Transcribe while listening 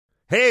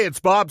Hey, it's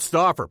Bob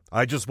Stauffer.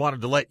 I just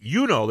wanted to let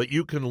you know that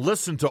you can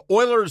listen to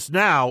Oilers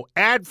Now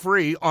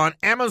ad-free on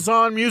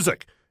Amazon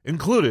Music,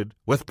 included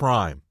with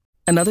Prime.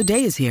 Another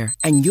day is here,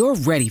 and you're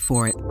ready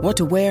for it. What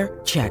to wear?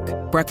 Check.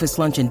 Breakfast,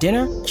 lunch, and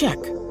dinner? Check.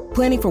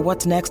 Planning for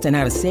what's next and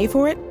how to save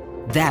for it?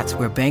 That's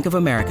where Bank of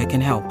America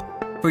can help.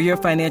 For your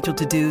financial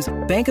to-dos,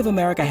 Bank of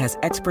America has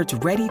experts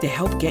ready to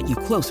help get you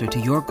closer to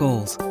your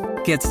goals.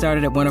 Get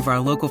started at one of our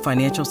local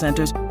financial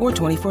centers or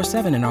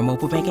 24/7 in our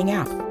mobile banking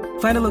app.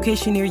 Find a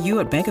location near you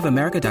at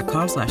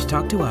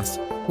bankofamerica.com/talktous.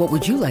 What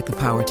would you like the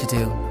power to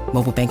do?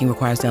 Mobile banking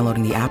requires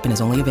downloading the app and is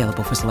only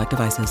available for select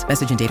devices.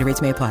 Message and data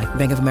rates may apply.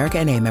 Bank of America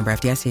N.A., member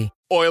FDIC.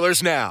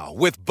 Oilers Now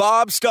with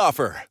Bob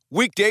Stauffer.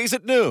 Weekdays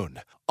at noon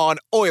on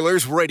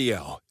Oilers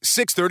Radio.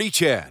 630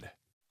 CHED.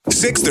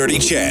 630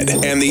 CHED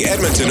and the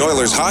Edmonton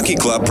Oilers Hockey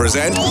Club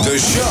present the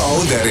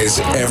show that is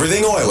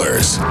everything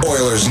Oilers.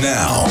 Oilers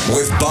Now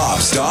with Bob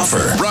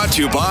Stauffer. Brought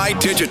to you by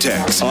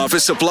Digitex.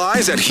 Office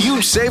supplies at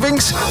huge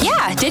savings?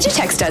 Yeah,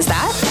 Digitex does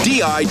that.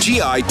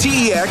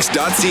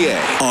 digitex.ca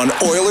on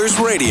Oilers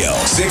Radio.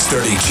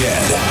 630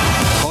 CHED.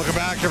 Welcome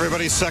back,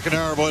 everybody. Second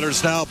hour of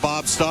Oilers Now.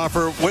 Bob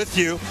Stauffer with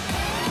you.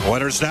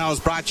 Oilers Now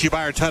is brought to you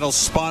by our title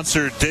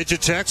sponsor,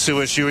 Digitex, who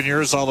wish you and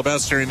yours all the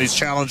best during these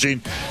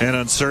challenging and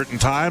uncertain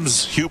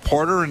times. Hugh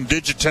Porter and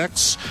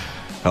Digitex,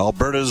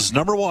 Alberta's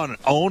 #1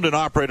 owned and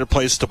operated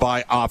place to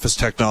buy office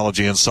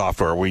technology and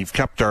software. We've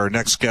kept our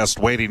next guest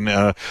waiting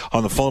on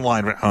the phone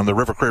line on the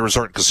River Cree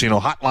Resort and Casino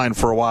hotline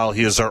for a while.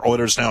 He is our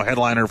Oilers Now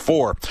headliner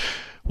for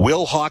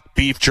Wilhauk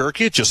Beef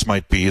Jerky. It just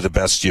might be the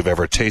best you've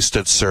ever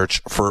tasted.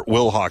 Search for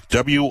Wilhauk,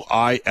 Wilhauk.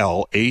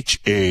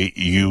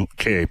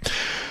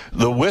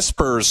 The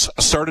whispers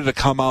started to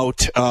come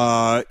out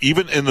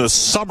even in the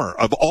summer.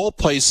 Of all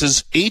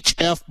places,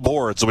 HF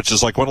Boards, which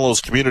is like one of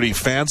those community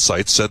fan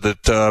sites, said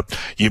that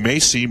you may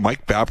see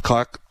Mike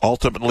Babcock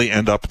ultimately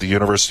end up at the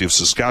University of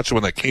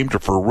Saskatchewan. That came to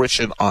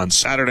fruition on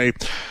Saturday,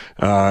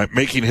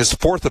 making his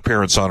 4th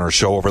appearance on our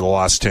show over the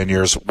last 10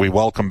 years. We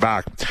welcome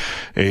back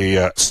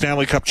a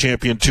Stanley Cup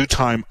champion,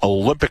 2-time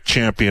Olympic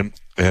champion,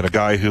 and a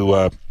guy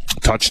who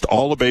touched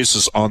all the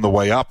bases on the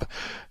way up,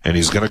 and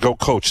he's going to go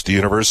coach the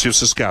University of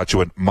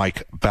Saskatchewan,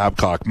 Mike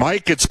Babcock.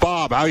 Mike, it's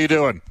Bob. How you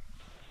doing?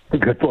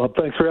 Good, Bob.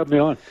 Thanks for having me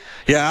on.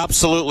 Yeah,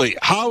 absolutely.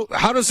 How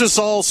does this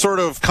all sort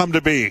of come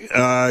to be?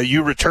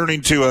 You returning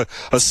to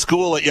a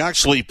school that you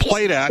actually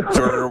played at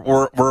or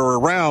were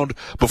around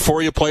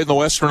before you played in the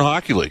Western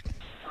Hockey League?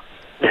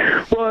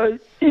 Well,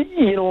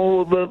 you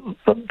know,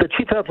 the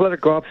chief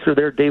athletic officer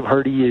there, Dave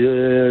Hardy,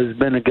 has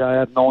been a guy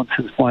I've known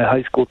since my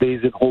high school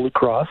days in Holy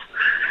Cross.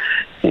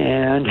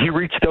 And he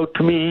reached out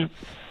to me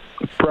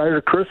prior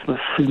to Christmas,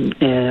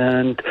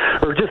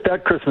 or just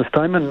at Christmas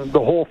time, and the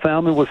whole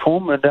family was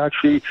home, and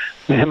actually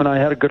him and I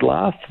had a good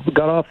laugh. We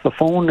got off the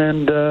phone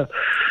and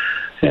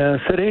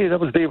said, hey, that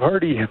was Dave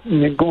Hardy,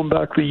 and going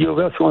back to the U of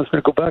S, he wants me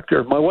to go back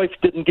there. My wife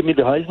didn't give me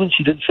the Heisman.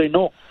 She didn't say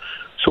no.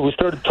 So we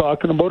started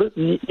talking about it.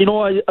 And, you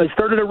know, I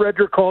started at Red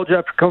Deer College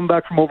after coming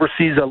back from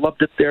overseas. I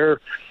loved it there.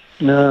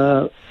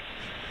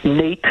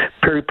 Nate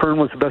Perry Pern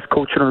was the best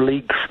coach in our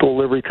league,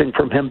 stole everything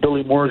from him.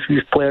 Billy Morris, we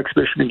used to play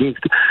exhibition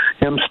against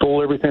him,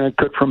 stole everything I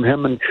could from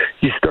him, and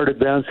he started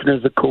advancing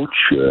as a coach.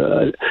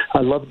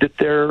 I loved it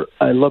there.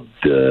 I loved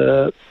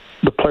the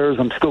players.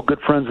 I'm still good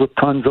friends with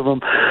tons of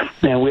them,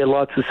 and we had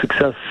lots of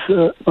success.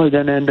 I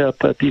then ended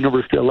up at the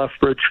University of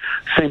Lethbridge.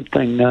 Same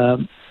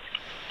thing.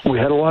 We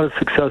had a lot of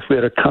success. We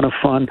had a ton of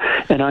fun,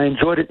 and I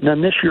enjoyed it. And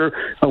then this year,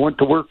 I went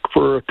to work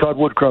for Todd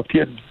Woodcroft. He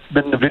had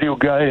been the video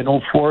guy in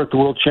 2004 at the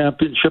World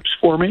Championships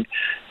for me,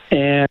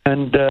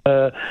 and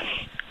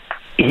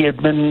he had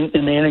been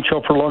in the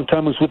NHL for a long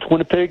time. I was with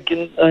Winnipeg,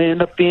 and I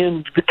ended up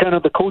being kind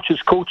of the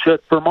coach's coach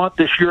at Vermont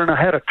this year, and I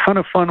had a ton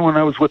of fun when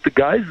I was with the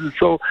guys. And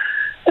so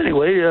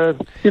anyway,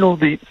 you know,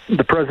 the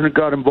president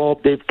got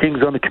involved. Dave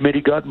King's on the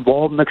committee, got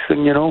involved. Next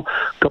thing you know,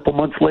 a couple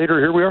months later,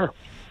 here we are.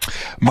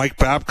 Mike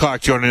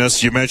Babcock joining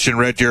us. You mentioned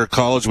Red Deer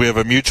College. We have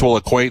a mutual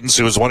acquaintance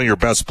who was one of your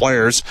best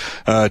players,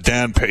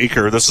 Dan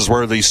Baker. This is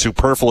where the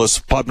superfluous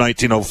Pub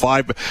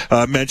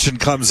 1905 mention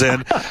comes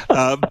in.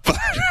 But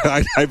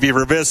I'd be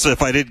remiss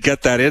if I didn't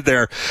get that in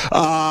there.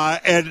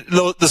 And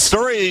the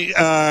story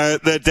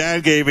that Dan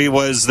gave me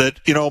was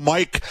that, you know,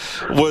 Mike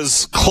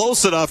was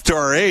close enough to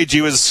our age. He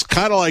was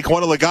kind of like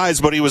one of the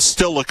guys, but he was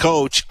still a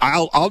coach.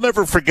 I'll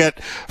never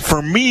forget,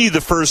 for me,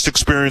 the first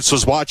experience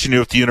was watching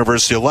you at the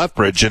University of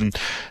Lethbridge, and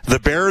the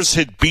Bears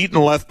had beaten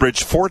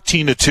Lethbridge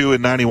 14-2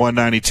 in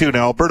 91-92.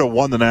 Now, Alberta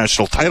won the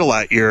national title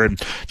that year, and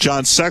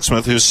John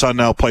Sexsmith, whose son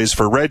now plays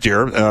for Red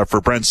Deer,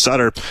 for Brent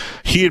Sutter,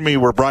 he and me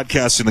were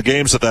broadcasting the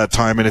games at that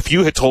time, and if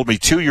you had told me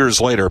 2 years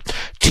later,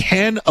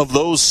 10 of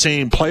those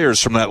same players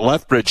from that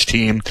Lethbridge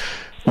team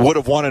would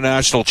have won a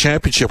national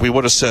championship, we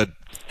would have said,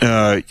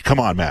 come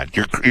on, man,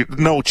 you're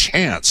no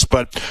chance.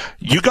 But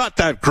you got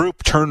that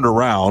group turned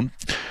around.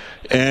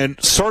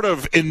 And sort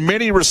of, in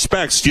many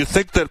respects, do you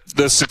think that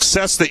the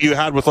success that you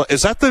had with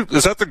is that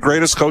the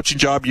greatest coaching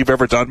job you've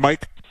ever done,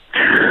 Mike?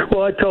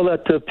 Well, I tell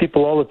that to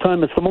people all the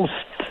time. It's the most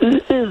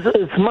is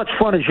as much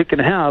fun as you can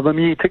have. I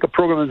mean, you take a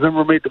program that's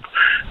never made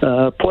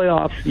the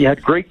playoffs, you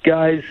had great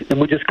guys, and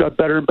we just got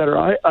better and better.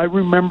 I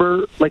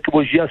remember like it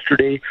was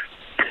yesterday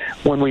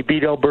when we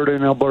beat Alberta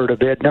in Alberta.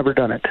 They had never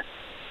done it.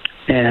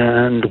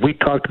 And we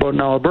talked about,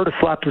 now Alberta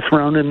slapped us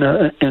around in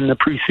the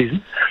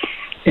preseason.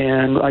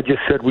 And I just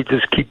said we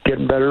just keep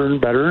getting better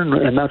and better,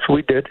 and that's what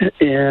we did.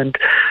 And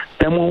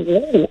then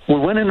we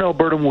went into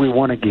Alberta and we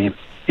won a game.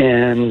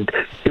 And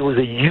it was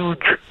a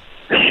huge,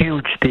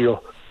 huge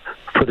deal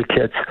for the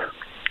kids.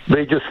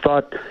 They just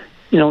thought,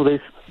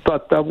 they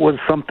thought that was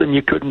something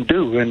you couldn't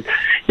do. And,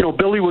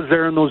 Billy was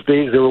there in those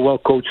days. They were well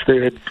coached.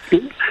 They had,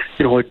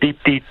 a deep,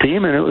 deep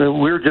team.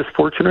 And we were just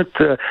fortunate.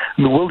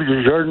 Willie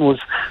Desjardins was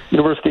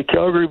University of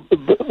Calgary. Bill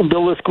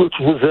Liskowitz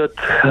was at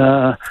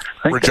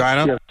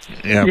Regina.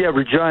 Yeah,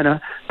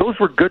 Regina. Those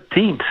were good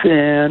teams.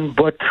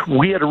 But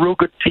we had a real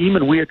good team,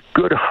 and we had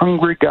good,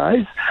 hungry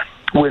guys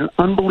with an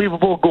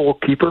unbelievable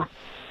goalkeeper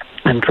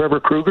and Trevor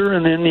Kruger,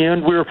 and in the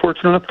end, we were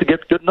fortunate enough to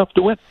get good enough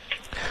to win.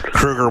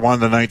 Kruger won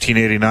the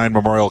 1989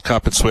 Memorial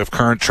Cup in Swift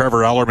Current.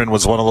 Trevor Ellerman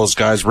was one of those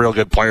guys, real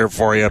good player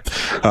for you.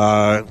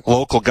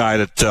 Local guy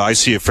that I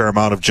see a fair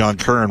amount of. John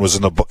Curran was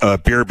in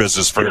the beer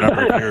business for a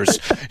number of years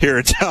here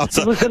in town.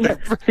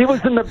 He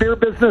was in the beer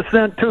business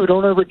then, too.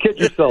 Don't ever kid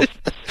yourself.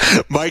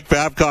 Mike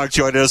Babcock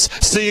joined us.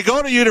 So you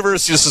go to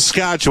University of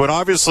Saskatchewan.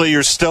 Obviously,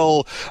 you're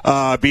still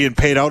being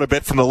paid out a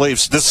bit from the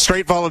Leafs. This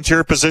straight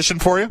volunteer position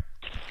for you?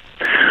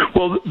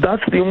 Well,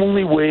 that's the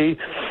only way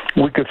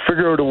we could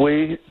figure out a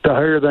way to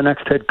hire the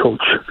next head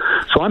coach.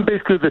 So I'm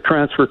basically the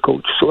transfer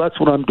coach. So that's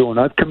what I'm doing.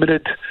 I've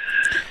committed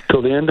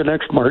till the end of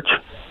next March,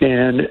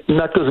 and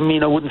that doesn't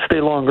mean I wouldn't stay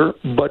longer.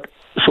 But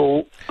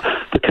so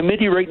the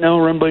committee right now,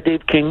 run by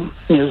Dave King,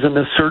 is in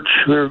the search.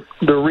 They're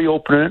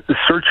reopening it, the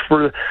search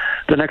for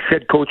the next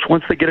head coach.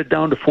 Once they get it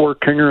down to 4,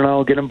 Kinger and I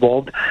will get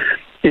involved.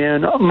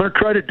 And I'm going to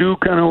try to do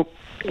kind of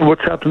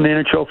what's happened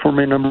in the NHL for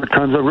me a number of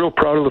times. I'm real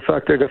proud of the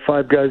fact that I got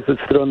 5 guys that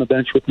stood on the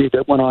bench with me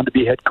that went on to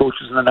be head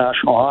coaches in the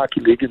National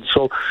Hockey League. And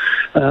so,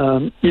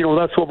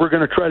 that's what we're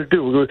going to try to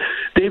do.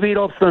 Dave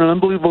Adolph's done an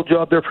unbelievable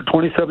job there for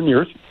 27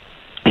 years.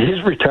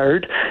 He's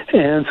retired,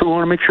 and so we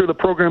want to make sure the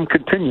program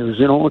continues.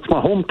 It's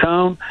my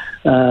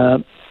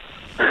hometown.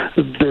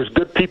 There's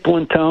good people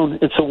in town.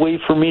 It's a way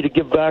for me to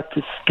give back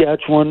to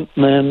Saskatchewan,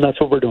 and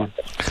that's what we're doing.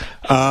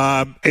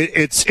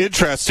 It's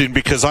interesting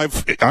because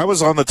I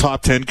was on the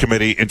top 10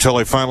 committee until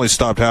I finally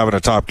stopped having a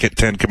top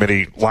 10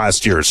 committee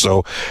last year.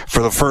 So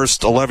for the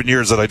first 11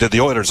 years that I did the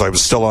Oilers, I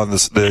was still on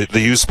the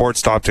U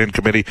Sports top 10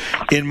 committee.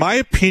 In my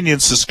opinion,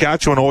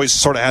 Saskatchewan always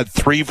sort of had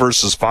 3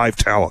 versus 5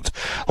 talent.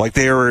 Like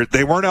they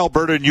weren't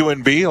Alberta and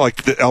UNB.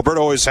 Like Alberta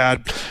always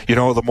had,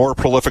 the more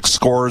prolific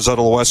scorers out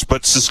of the West,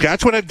 but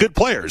Saskatchewan had good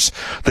players.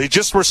 They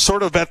just were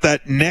sort of at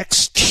that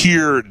next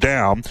tier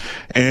down,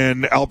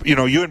 and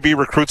UNB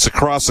recruits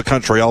across the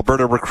country.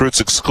 Alberta recruits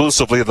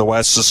exclusively in the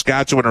West.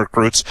 Saskatchewan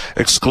recruits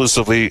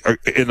exclusively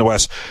in the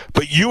West.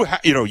 But you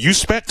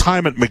spent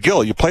time at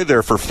McGill. You played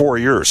there for 4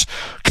 years.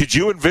 Could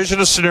you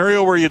envision a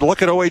scenario where you'd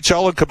look at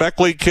OHL and Quebec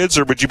League kids,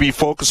 or would you be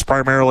focused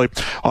primarily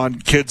on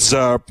kids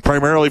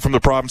primarily from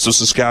the province of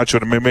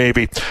Saskatchewan and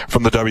maybe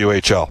from the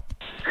WHL?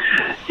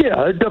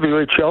 Yeah,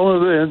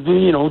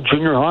 WHL,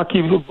 junior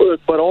hockey,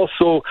 but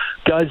also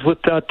guys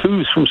with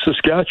tattoos from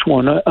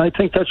Saskatchewan. I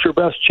think that's your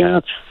best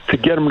chance to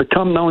get them to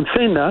come. Now, in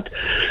saying that,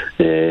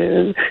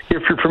 if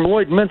you're from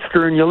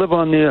Lloydminster and you live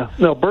on the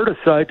Alberta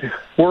side,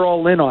 we're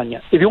all in on you.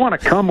 If you want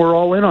to come, we're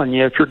all in on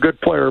you if you're a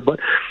good player. But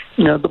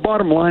the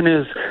bottom line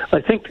is, I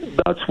think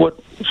that's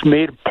what's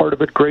made part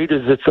of it great.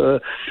 Is it's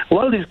a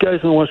lot of these guys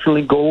in the Western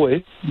League go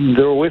away.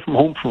 They're away from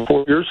home for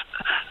 4 years,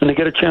 and they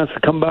get a chance to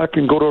come back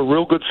and go to a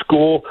real good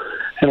school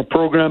and a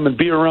program and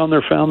be around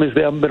their families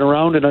they haven't been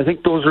around. And I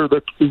think those are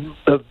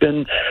have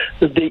been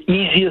the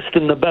easiest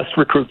and the best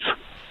recruits.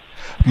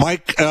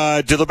 Mike,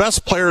 do the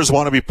best players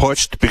want to be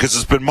pushed? Because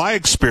it's been my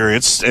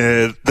experience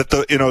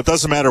that it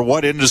doesn't matter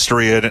what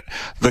industry in it,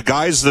 the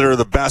guys that are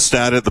the best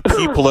at it, the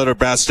people that are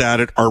best at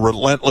it, are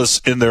relentless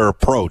in their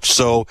approach.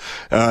 So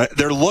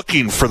they're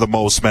looking for the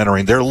most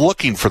mentoring. They're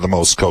looking for the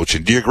most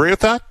coaching. Do you agree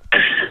with that?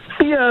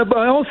 Yeah, but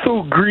I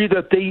also agree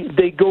that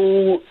they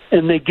go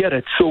and they get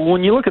it. So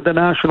when you look at the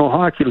National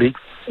Hockey League,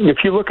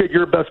 if you look at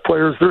your best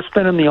players, they're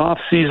spending the off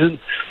season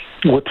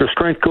with their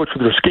strength coach,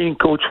 with their skating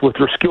coach, with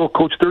their skill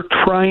coach. They're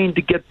trying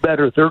to get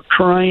better. They're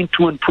trying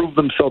to improve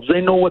themselves.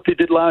 They know what they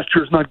did last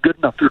year is not good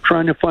enough. They're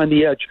trying to find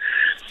the edge.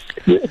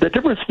 The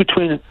difference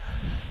between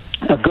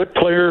a good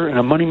player and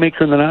a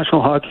moneymaker in the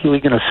National Hockey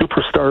League and a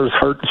superstar is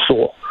heart and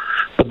soul.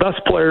 The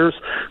best players,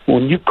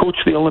 when you coach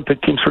the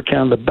Olympic teams for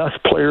Canada, the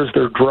best players,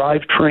 their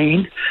drive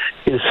train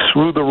is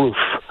through the roof.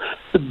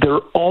 They're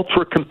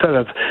ultra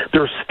competitive.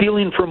 They're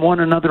stealing from one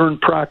another in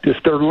practice.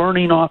 They're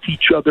learning off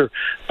each other.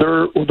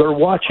 They're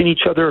watching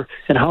each other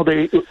and how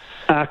they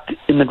act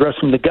in the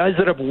dressing room. The guys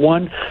that have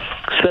won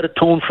set a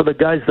tone for the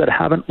guys that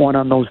haven't won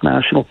on those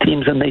national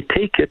teams, and they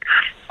take it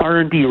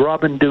R&D,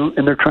 Robin do,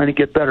 and they're trying to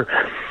get better.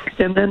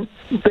 And then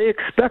they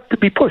expect to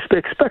be pushed. They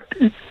expect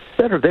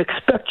better. They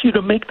expect you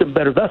to make them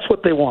better. That's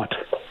what they want.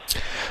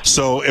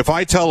 So if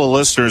I tell the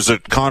listeners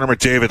that Connor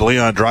McDavid,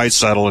 Leon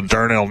Draisaitl, and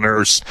Darnell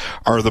Nurse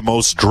are the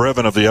most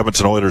driven of the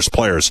Edmonton Oilers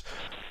players,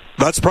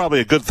 that's probably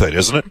a good thing,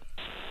 isn't it?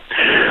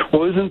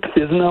 Well, isn't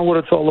that what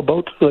it's all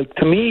about? Like,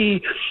 to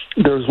me,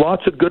 there's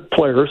lots of good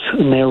players,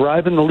 and they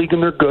arrive in the league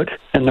and they're good,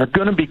 and they're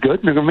going to be good,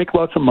 and they're going to make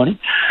lots of money.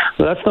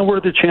 But that's not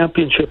where the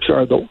championships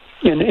are, though.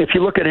 And if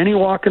you look at any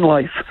walk in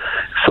life,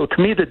 so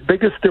to me, the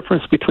biggest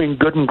difference between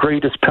good and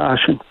great is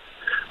passion.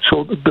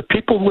 So the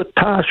people with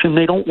passion,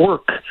 they don't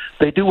work.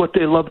 They do what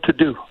they love to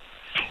do.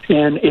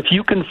 And if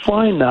you can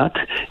find that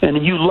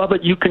and you love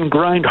it, you can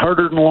grind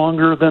harder and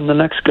longer than the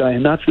next guy.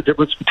 And that's the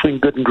difference between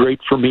good and great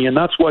for me. And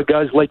that's why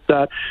guys like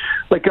that,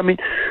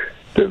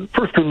 the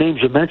first two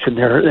names you mentioned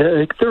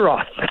there, they're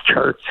off the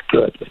charts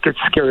good. It's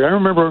scary. I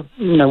remember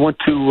I went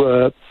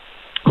to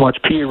watch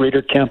PA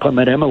Raider camp. I'm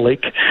at Emma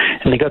Lake,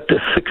 and they got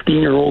this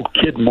 16-year-old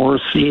kid,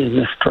 Morrissey, and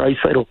this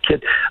Draisaitl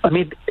kid. I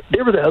mean,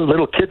 they were the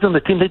little kids on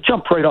the team. They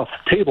jumped right off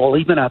the table,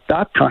 even at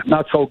that time.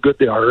 That's how good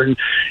they are. And,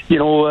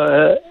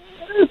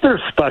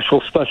 they're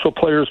special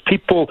players.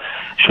 People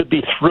should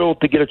be thrilled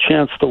to get a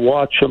chance to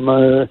watch them.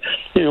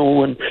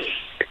 When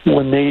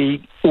they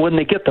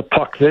get the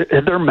puck,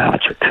 they're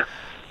magic.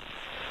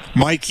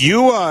 Mike,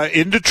 you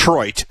in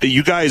Detroit,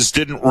 you guys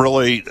didn't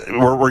really.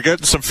 We're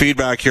getting some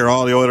feedback here.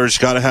 All the Oilers,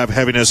 you got to have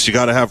heaviness, you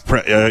got to have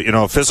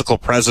physical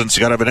presence,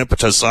 you got to have an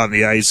impetus on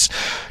the ice.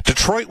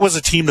 Detroit was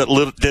a team that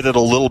did it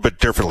a little bit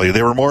differently.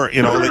 They were more,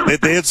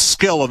 they had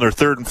skill on their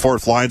third and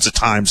fourth lines at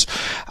times.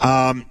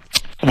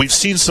 We've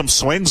seen some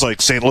swings,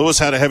 like St. Louis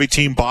had a heavy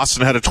team,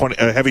 Boston had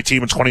a heavy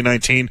team in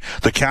 2019,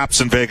 the Caps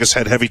in Vegas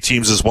had heavy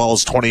teams as well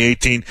as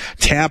 2018.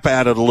 Tampa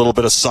added a little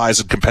bit of size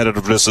and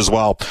competitiveness as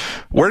well.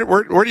 Where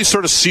do you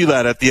sort of see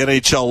that at the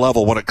NHL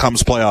level when it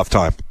comes playoff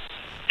time?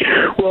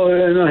 Well,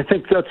 and I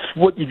think that's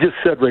what you just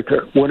said right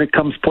there, when it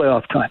comes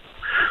playoff time.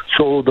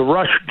 So the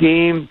rush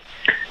game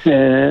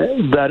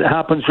that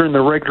happens during the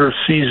regular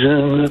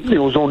season,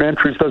 zone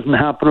entries doesn't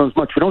happen as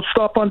much. We don't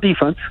stop on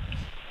defense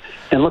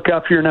and look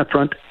after your net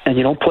front, and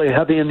you don't play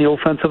heavy in the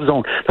offensive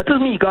zone. That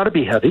doesn't mean you got to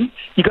be heavy.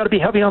 You got to be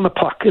heavy on the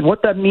puck. And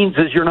what that means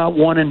is you're not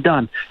one and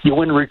done. You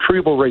win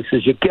retrieval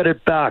races. You get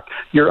it back.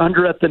 You're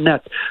under at the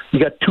net. You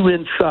got two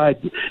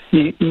inside.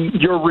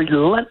 You're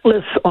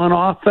relentless on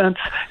offense,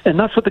 and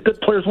that's what the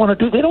good players want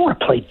to do. They don't want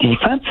to play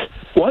defense.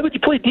 Why would you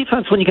play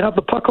defense when you can have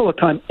the puck all the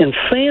time? And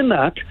saying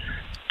that,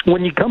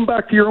 when you come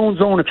back to your own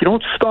zone, if you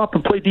don't stop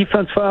and play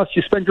defense fast,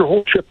 you spend your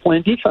whole shift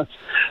playing defense.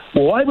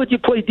 Why would you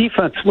play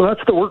defense? Well,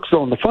 that's the work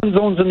zone. The fun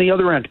zone's in the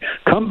other end.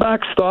 Come back,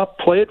 stop,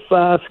 play it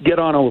fast, get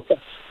on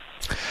offense.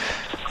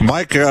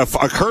 Mike, a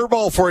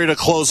curveball for you to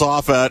close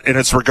off at, and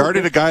it's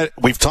regarding a guy,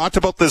 we've talked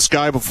about this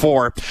guy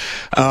before.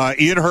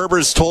 Ian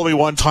Herbers told me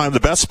one time the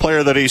best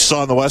player that he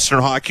saw in the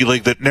Western Hockey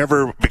League that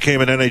never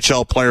became an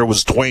NHL player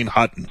was Dwayne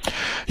Hutton.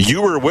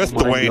 You were with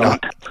Dwayne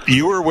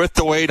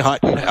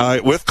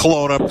Hutton with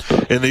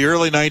Kelowna in the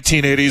early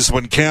 1980s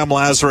when Cam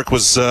Lazarick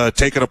was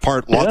taken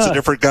apart. Lots of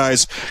different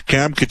guys.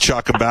 Cam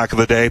Kachuk back in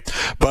the day.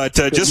 But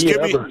just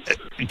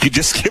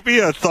give me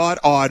a thought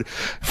on,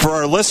 for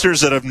our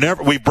listeners that have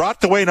never, we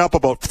brought Dwayne up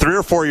about 3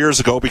 or 4 years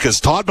ago because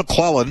Todd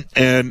McClellan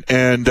and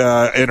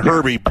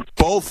Herbie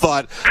both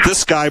thought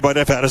this guy might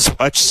have had as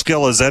much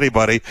skill as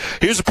anybody.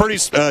 He was a pretty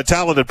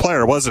talented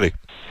player, wasn't he?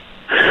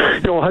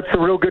 Hut's a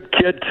real good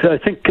kid. I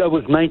think I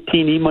was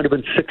 19. He might have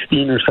been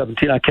 16 or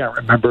 17. I can't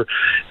remember.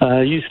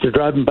 I used to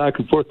drive him back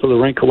and forth to the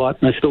rink a lot,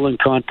 and I'm still in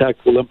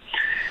contact with him.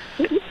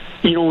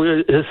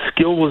 His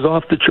skill was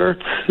off the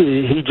charts.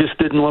 He just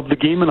didn't love the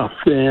game enough.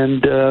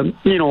 And, and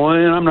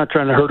I'm not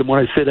trying to hurt him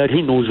when I say that.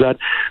 He knows that.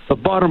 The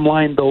bottom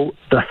line, though,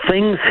 the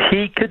things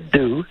he could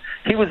do,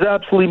 he was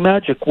absolutely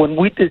magic. I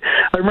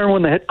remember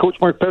when the head coach,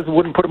 Mark Pezza,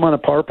 wouldn't put him on a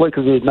power play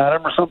because he was mad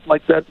at him or something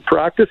like that in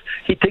practice.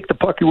 He'd take the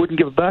puck. He wouldn't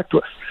give it back to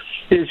us.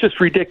 It was just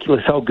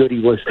ridiculous how good he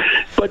was.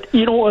 But,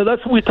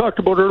 that's what we talked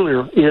about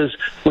earlier, is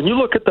when you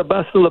look at the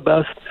best of the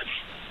best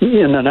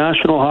in the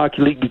National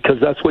Hockey League, because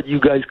that's what you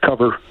guys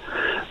cover,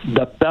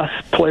 the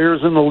best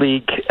players in the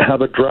league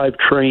have a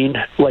drivetrain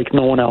like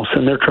no one else,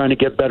 and they're trying to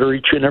get better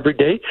each and every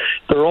day.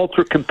 They're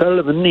ultra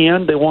competitive. In the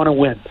end, they want to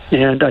win.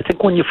 And I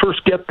think when you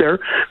first get there,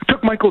 it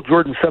took Michael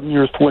Jordan 7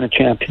 years to win a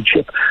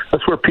championship.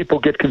 That's where people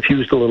get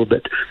confused a little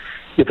bit.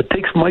 If it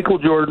takes Michael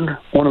Jordan,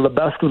 one of the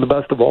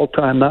best of all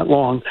time, that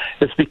long,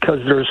 it's because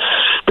there's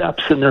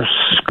steps and there's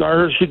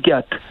scars you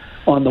get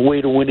on the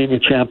way to winning a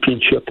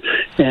championship.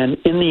 And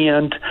in the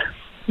end,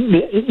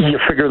 you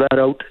figure that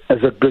out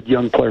as a good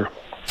young player.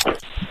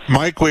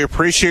 Mike, we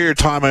appreciate your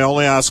time. I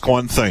only ask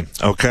one thing,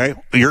 okay?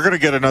 You're going to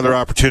get another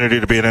opportunity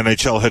to be an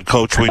NHL head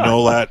coach. We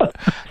know that.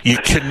 You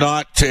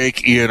cannot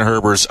take Ian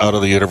Herbers out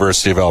of the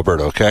University of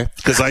Alberta, okay?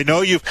 Because I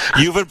know you've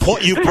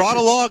brought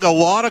along a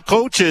lot of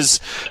coaches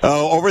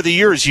over the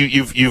years.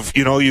 You've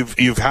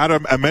had a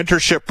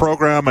mentorship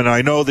program, and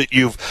I know that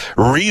you've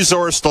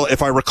resourced.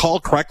 If I recall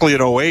correctly, in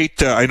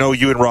 2008, I know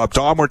you and Rob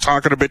Daum were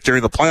talking a bit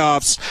during the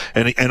playoffs,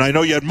 and I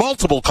know you had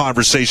multiple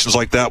conversations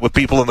like that with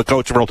people in the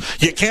coaching world.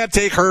 You can't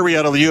take Herbie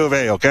out of the U of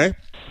A, okay?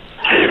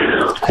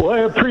 Well, I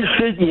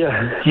appreciate you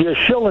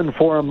shilling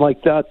for him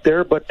like that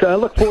there, but I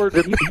look forward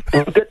to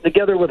getting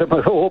together with him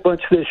a whole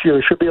bunch this year.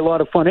 It should be a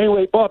lot of fun.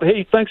 Anyway, Bob,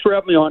 hey, thanks for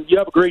having me on. You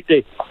have a great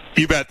day.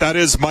 You bet. That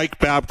is Mike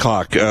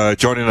Babcock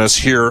joining us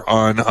here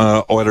on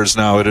Oilers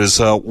Now. It is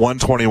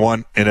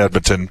 1:21 in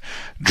Edmonton.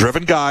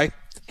 Driven guy.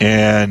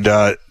 And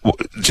I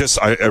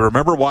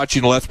remember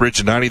watching Lethbridge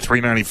in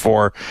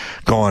 93-94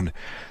 going,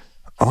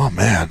 oh,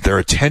 man, their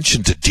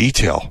attention to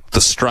detail,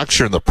 the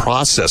structure and the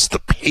process, the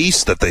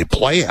pace that they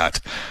play at.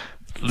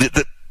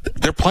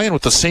 They're playing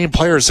with the same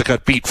players that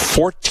got beat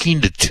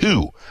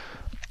 14-2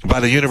 by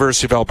the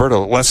University of Alberta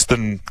less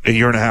than a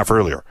year and a half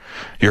earlier.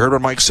 You heard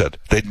what Mike said.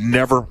 They'd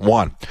never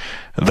won.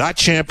 That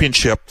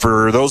championship,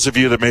 for those of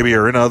you that maybe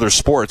are in other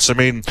sports, I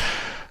mean,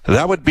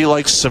 that would be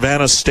like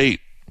Savannah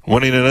State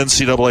winning an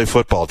NCAA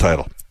football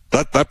title.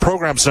 That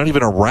program's not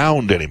even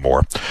around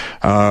anymore.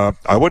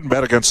 I wouldn't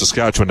bet against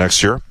Saskatchewan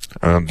next year.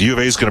 The U of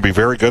A is going to be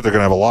very good. They're going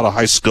to have a lot of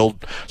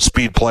high-skilled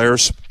speed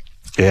players.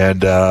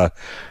 And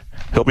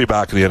he'll be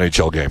back in the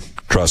NHL game.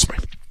 Trust me.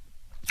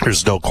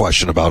 There's no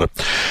question about it.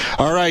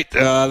 All right,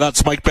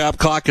 that's Mike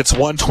Babcock. It's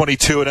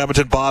 1:22 in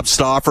Edmonton. Bob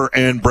Stauffer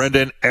and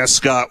Brendan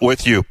Escott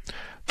with you.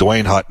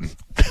 Dwayne Hutton.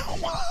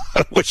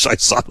 I wish I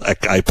saw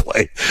that guy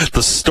play.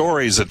 The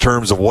stories in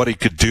terms of what he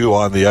could do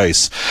on the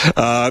ice.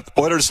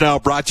 Oilers Now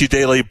brought to you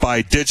daily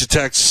by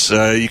Digitex.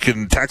 You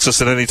can text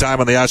us at any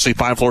time on the Ashley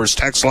Fine Floors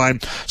text line,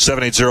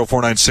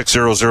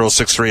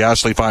 780-496-0063.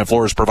 Ashley Fine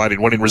Floors, providing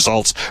winning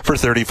results for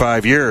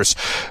 35 years.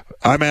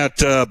 I'm at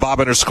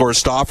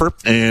Bob_Stauffer,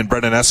 and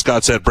Brendan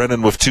Escott's at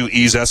Brendan with 2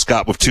 E's,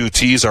 Escott with 2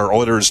 T's. Our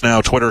Oilers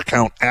Now Twitter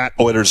account at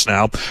Oilers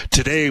Now.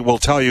 Today, we'll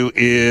tell you,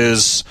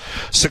 is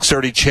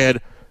 6:30 CHED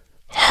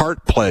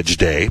Heart Pledge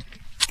Day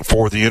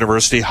for the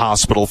University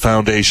Hospital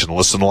Foundation.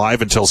 Listen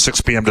live until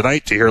 6 p.m.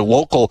 tonight to hear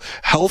local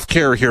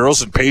healthcare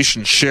heroes and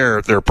patients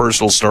share their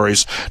personal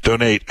stories.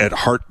 Donate at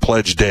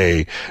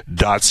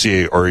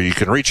heartpledgeday.ca, or you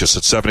can reach us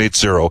at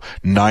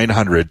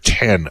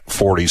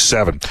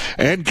 780-900-1047.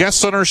 And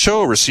guests on our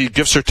show receive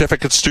gift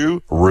certificates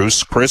to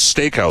Ruth's Chris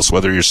Steakhouse.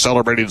 Whether you're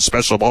celebrating a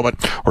special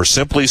moment or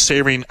simply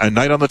savoring a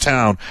night on the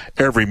town,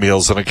 every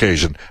meal's an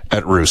occasion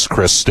at Ruth's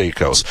Chris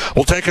Steakhouse.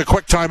 We'll take a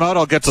quick time out.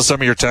 I'll get to some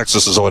of your texts.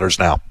 This is Oilers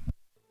Now.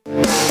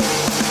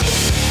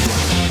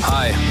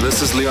 Hi,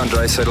 this is Leon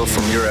Draisaitl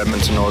from your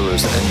Edmonton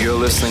Oilers, and you're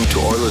listening to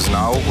Oilers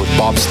Now with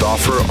Bob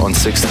Stauffer on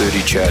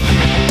 630 CHED.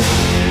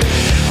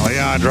 Oh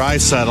yeah,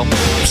 Draisaitl,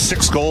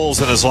 6 goals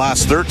in his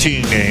last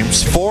 13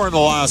 games, 4 in the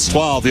last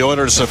 12. The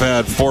Oilers have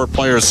had 4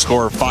 players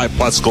score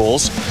 5-plus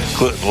goals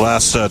the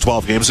last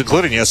 12 games,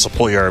 including Jesse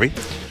Puljujarvi,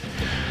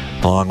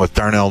 along with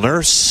Darnell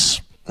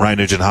Nurse, Ryan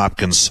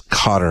Nugent-Hopkins,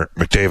 Connor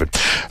McDavid.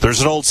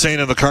 There's an old saying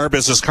in the car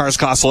business, cars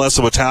cost less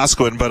than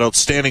Wetaskiwin, but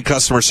outstanding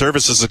customer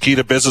service is the key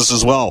to business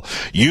as well.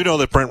 You know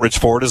that Brentridge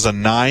Ford is a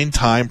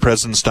 9-time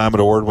President's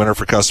Diamond Award winner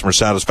for customer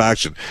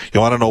satisfaction. You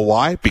want to know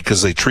why?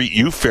 Because they treat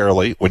you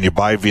fairly when you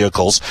buy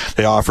vehicles.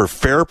 They offer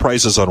fair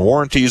prices on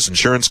warranties,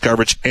 insurance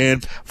coverage,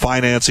 and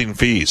financing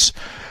fees.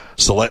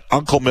 So let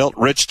Uncle Milt,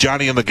 Rich,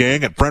 Johnny, and the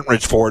gang at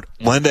Brentridge Ford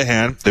lend a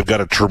hand. They've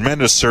got a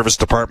tremendous service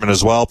department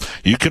as well.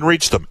 You can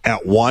reach them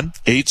at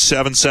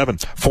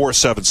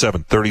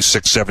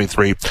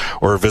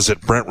 1-877-477-3673 or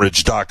visit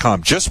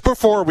Brentridge.com. Just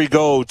before we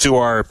go to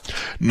our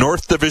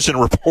North Division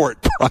report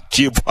brought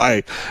to you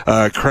by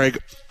Craig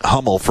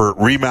Hummel for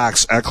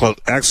RE/MAX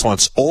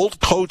Excellence, old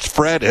Coach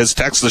Fred has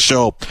texted the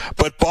show,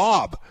 but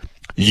Bob,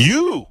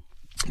 you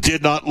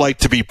did not like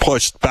to be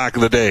pushed back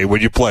in the day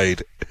when you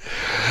played.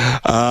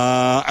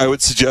 I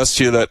would suggest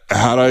to you that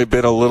had I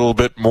been a little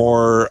bit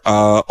more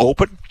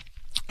open,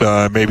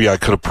 maybe I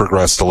could have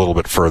progressed a little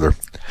bit further.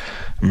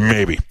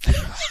 Maybe.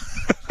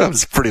 I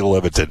was pretty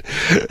limited.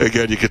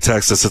 Again, you can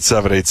text us at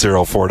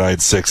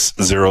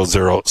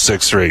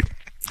 780-496-0063.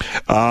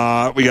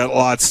 We got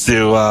lots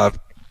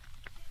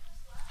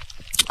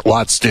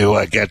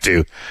to get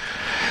to.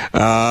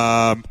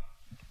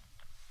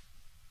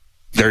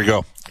 There you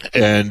go.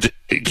 And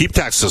keep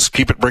texting us.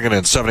 Keep it bringing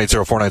in.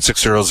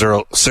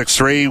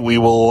 780-496-0063. We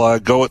will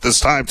go at this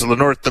time to the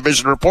North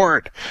Division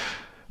report.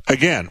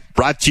 Again,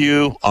 brought to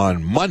you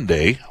on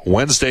Monday,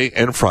 Wednesday,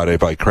 and Friday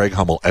by Craig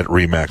Hummel at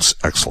RE/MAX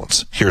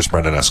Excellence. Here's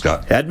Brendan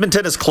Escott.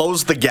 Edmonton has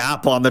closed the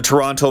gap on the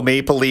Toronto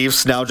Maple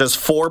Leafs, now just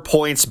 4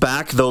 points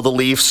back, though the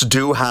Leafs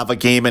do have a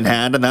game in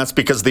hand, and that's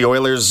because the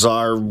Oilers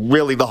are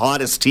really the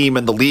hottest team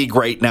in the league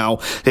right now.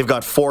 They've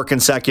got 4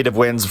 consecutive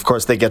wins. Of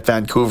course, they get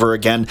Vancouver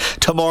again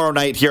tomorrow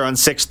night here on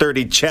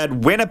 630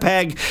 CHED.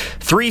 Winnipeg,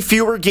 3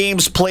 fewer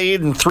games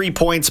played and 3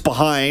 points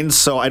behind,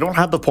 so I don't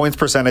have the points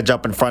percentage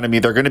up in front of me.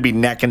 They're going to be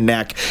neck and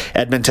neck.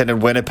 Edmonton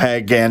and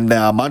Winnipeg, and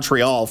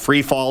Montreal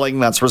free-falling.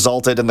 That's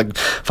resulted in the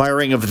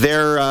firing of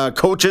their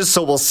coaches,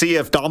 so we'll see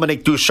if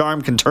Dominic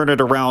Ducharme can turn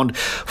it around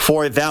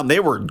for them. They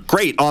were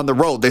great on the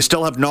road. They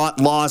still have not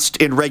lost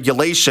in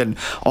regulation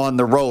on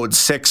the road.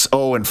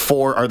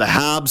 6-0-4 are the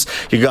Habs.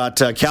 You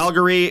got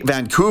Calgary,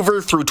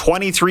 Vancouver through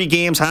 23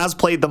 games, has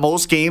played the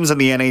most games in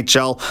the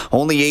NHL,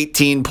 only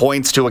 18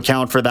 points to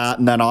account for that,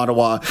 and then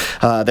Ottawa,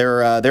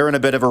 they're in a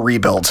bit of a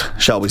rebuild,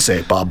 shall we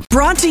say, Bob.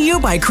 Brought to you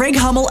by Craig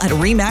Hummel at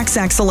RE/MAX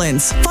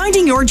Excellence.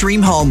 Finding your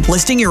dream home,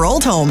 listing your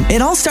old home.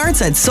 It all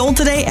starts at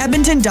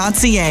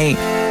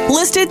soldtodayedmonton.ca.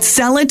 List it,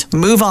 sell it,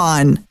 move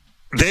on.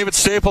 David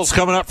Staples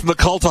coming up from the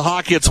Cult of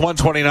Hockey. It's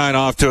 1:29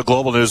 off to a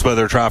Global News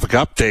Weather Traffic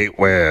Update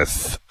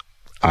with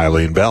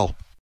Eileen Bell.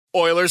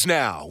 Oilers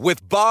Now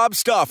with Bob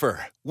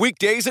Stauffer.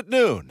 Weekdays at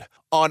noon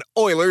on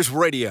Oilers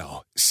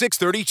Radio,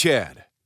 630 CHED.